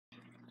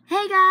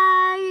Hey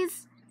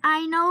guys!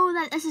 I know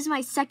that this is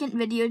my second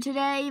video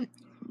today,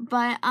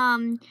 but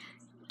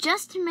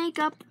just to make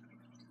up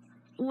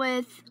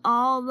with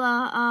all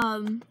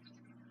the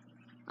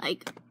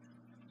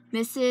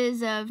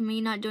misses of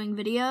me not doing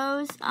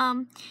videos,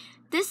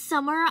 this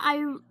summer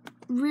I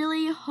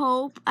really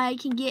hope I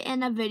can get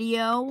in a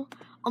video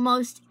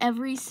almost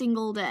every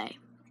single day.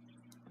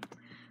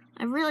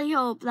 I really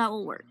hope that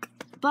will work.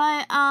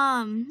 But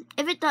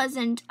if it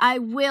doesn't, I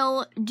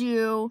will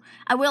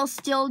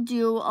still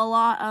do a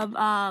lot of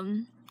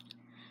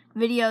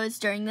videos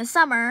during the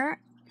summer.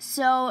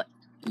 So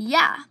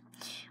yeah.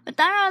 With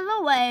that out of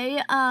the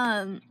way,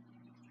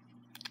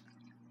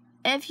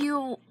 if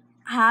you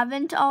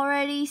haven't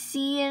already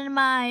seen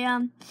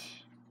my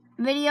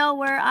video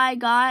where I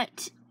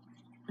got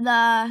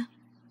the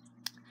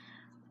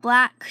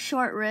black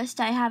short wrist,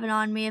 I have it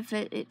on me. If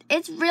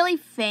it's really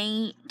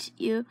faint.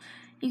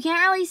 You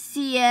can't really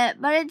see it,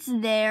 but it's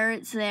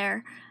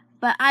there.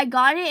 But I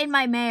got it in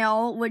my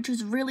mail, which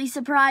was really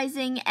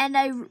surprising, and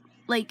I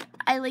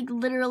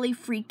literally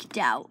freaked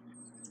out.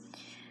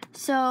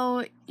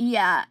 So,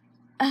 yeah.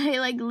 I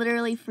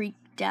literally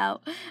freaked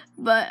out.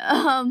 But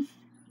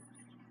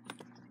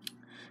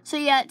so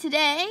yeah,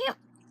 today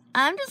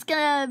I'm just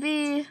gonna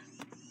be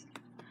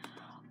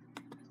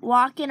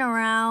walking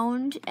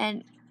around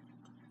and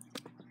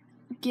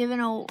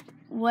giving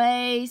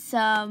away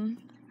some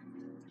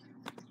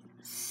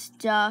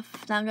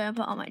stuff that I'm gonna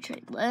put on my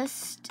trade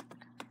list.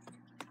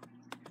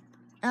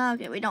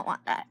 Okay, we don't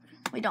want that.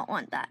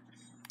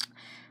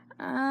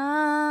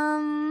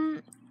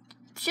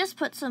 Just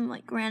put some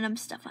random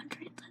stuff on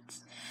trade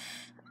lists.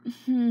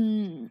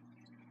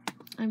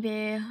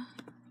 Maybe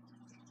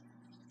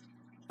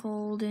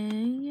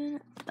golden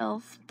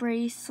elf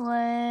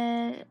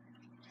bracelet.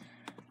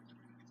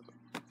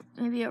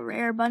 Maybe a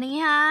rare bunny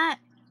hat.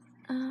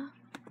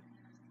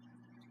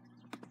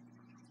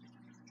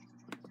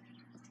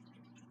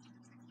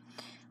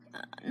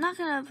 Not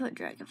gonna put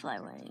dragonfly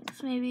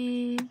wings.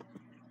 Maybe a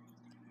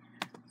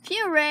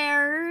few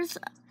rares.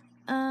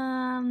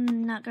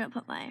 Not gonna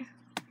put my.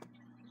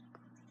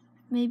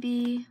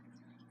 Maybe.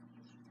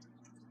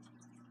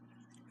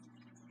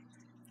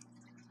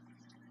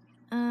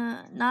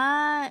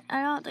 Not.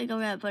 I don't think I'm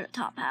gonna put a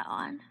top hat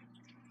on.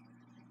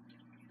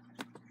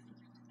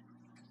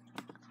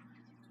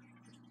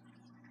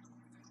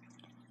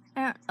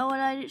 I don't know what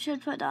I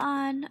should put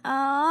on.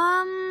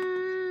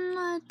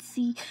 Let's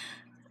see.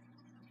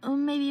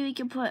 Maybe we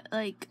could put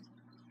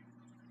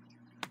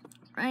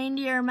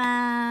reindeer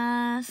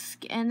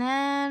mask, and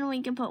then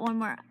we can put one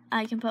more.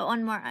 I can put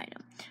one more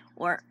item,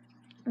 or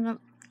at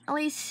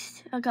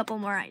least a couple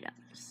more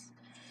items.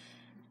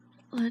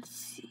 Let's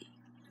see.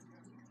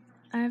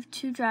 I have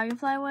 2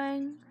 dragonfly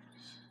wings.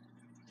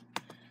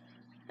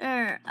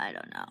 I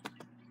don't know.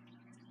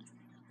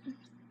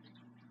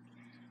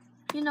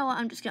 You know what?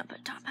 I'm just gonna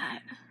put top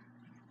hat,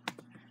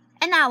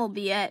 and that will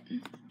be it.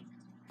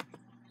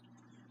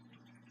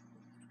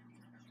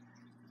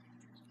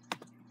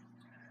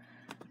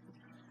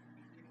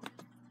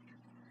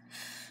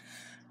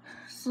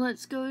 So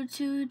let's go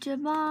to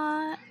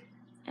Jabot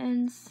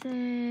and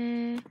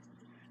say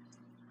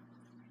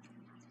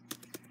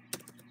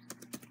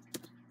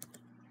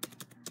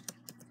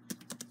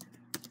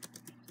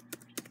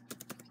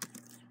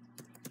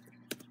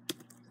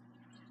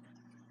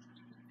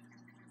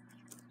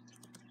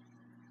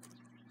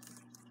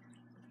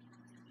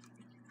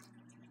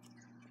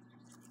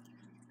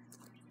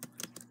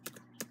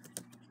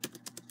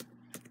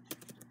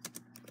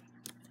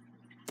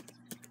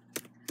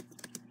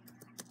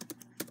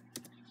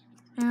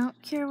I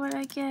don't care what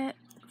I get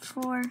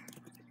for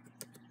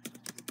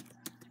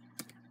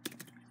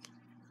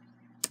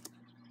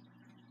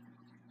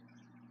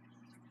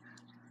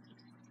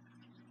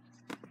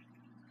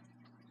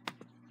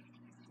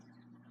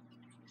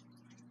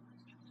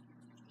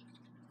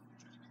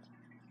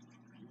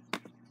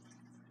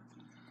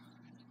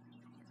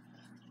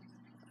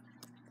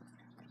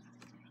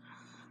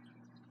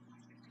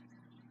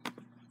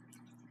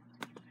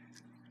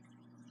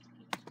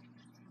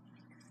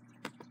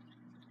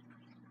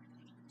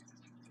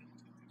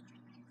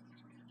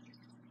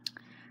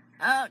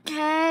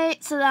Okay,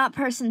 so that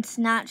person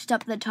snatched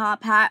up the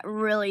top hat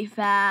really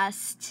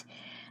fast.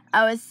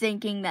 I was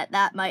thinking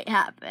that might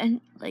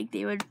happen.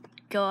 They would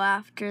go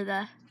after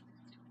the...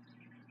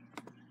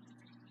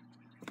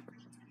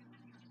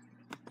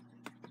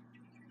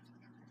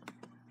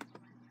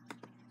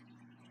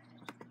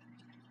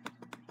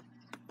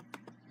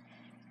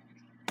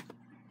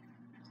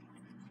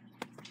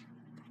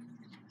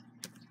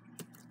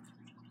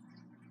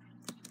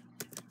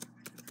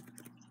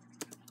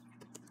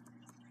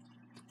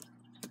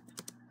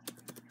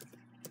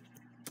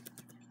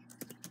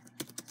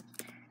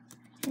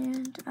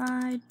 And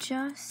I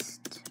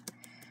just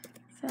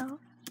felt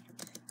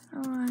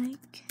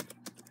like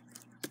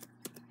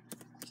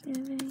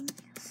giving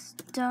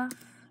stuff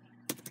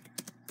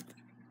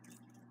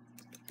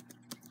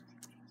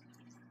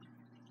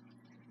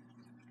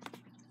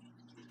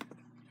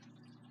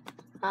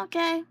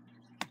okay.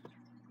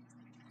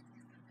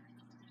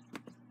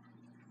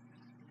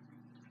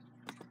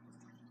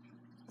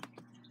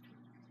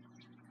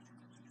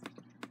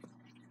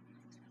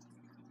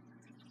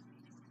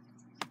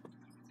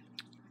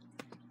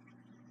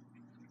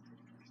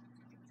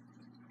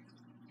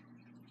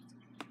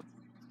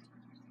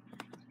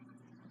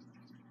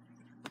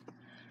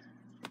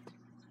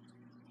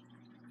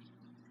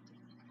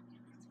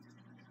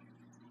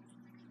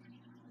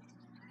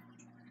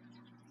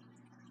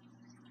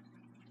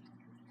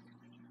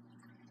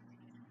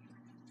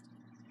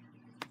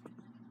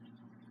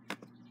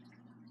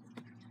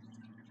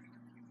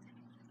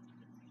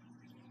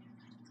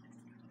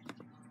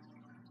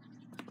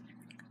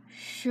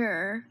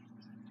 Sure.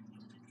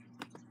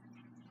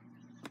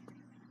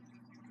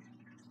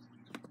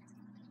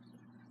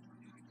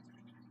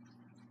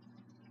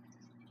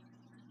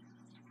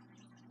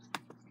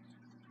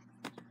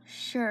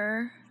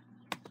 Sure.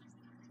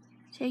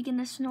 Taking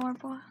the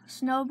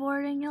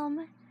snowboarding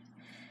element.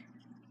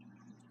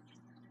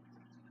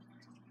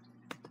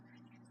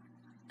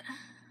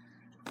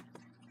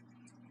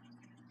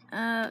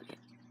 Okay.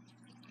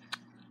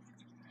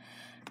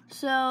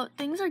 So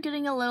things are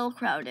getting a little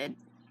crowded.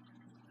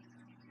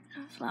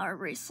 Flower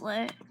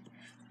bracelet.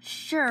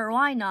 Sure,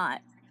 why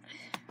not?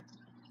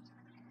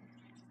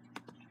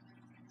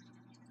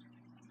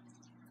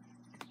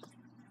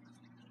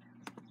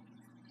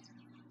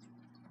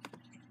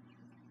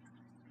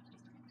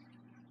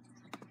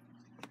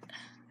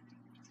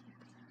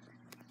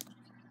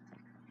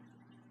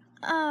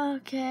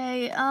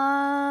 Okay,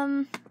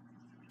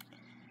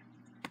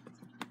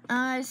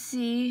 let's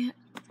see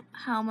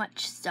how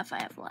much stuff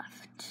I have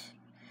left.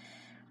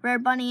 Rare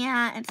bunny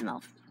hat and some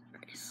elf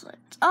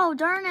bracelets. Oh,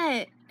 darn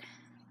it!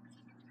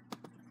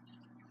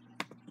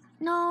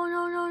 No.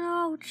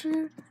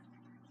 True.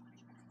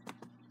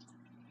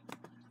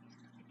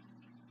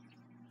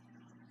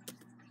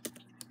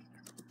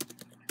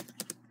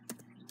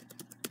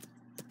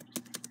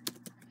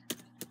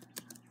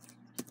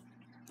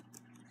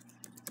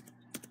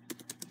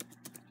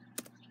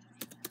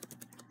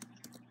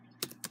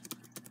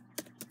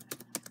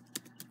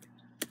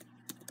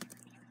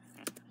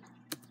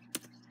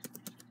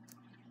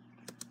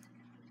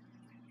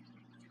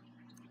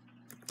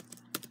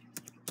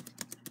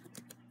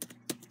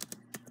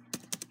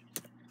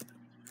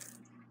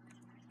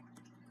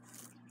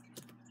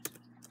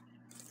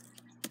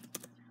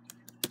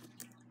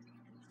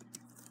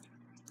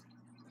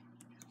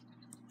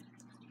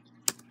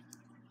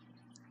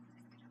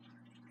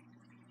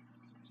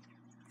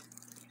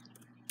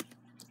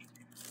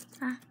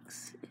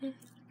 Max.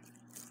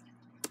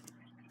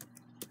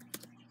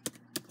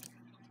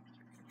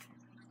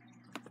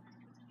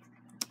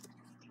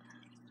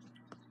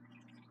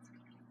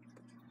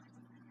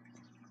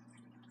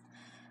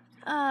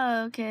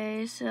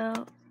 Okay,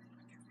 so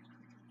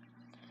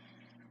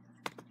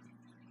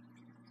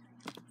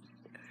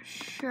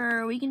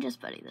sure, we can just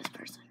buddy this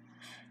person.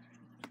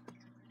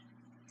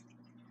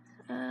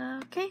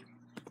 Okay.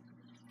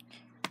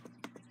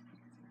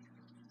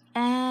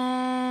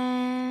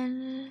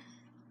 And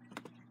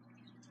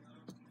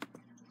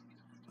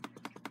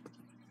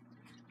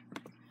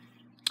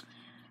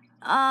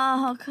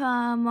oh,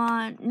 come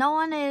on. No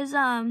one is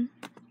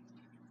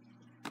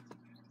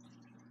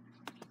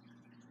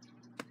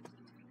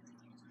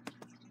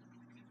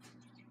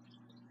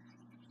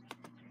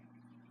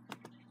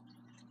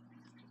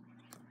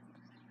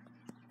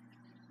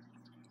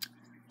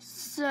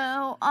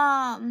so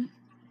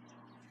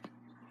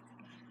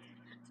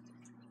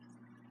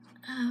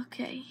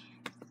okay.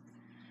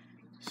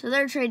 So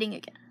they're trading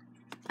again.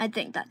 I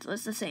think that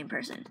was the same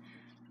person.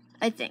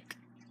 I think.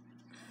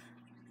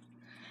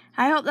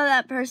 I hope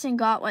that person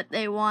got what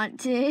they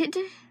wanted.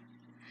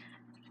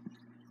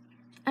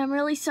 I'm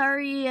really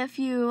sorry if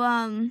you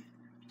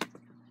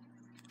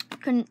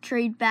couldn't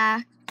trade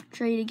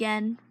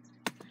again.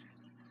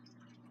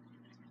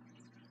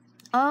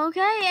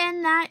 Okay,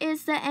 and that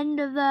is the end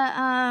of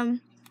the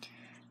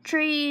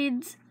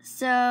trades.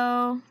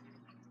 So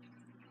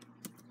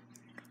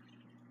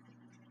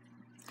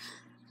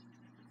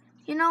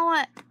you know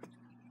what?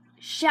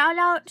 Shout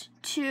out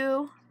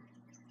to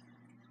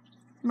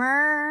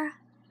Merpime.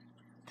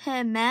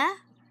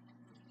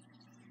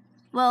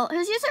 Well,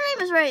 his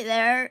username is right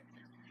there.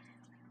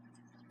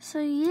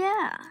 So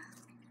yeah.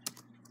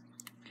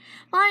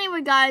 Well,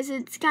 anyway, guys,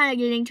 it's kind of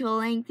getting to a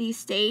lengthy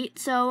state.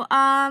 So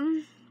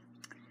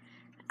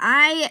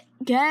I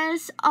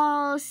guess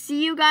I'll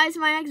see you guys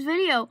in my next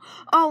video.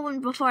 Oh, and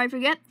before I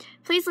forget,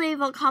 please leave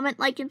a comment,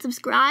 like, and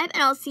subscribe,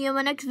 and I'll see you in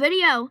my next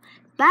video.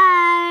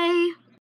 Bye!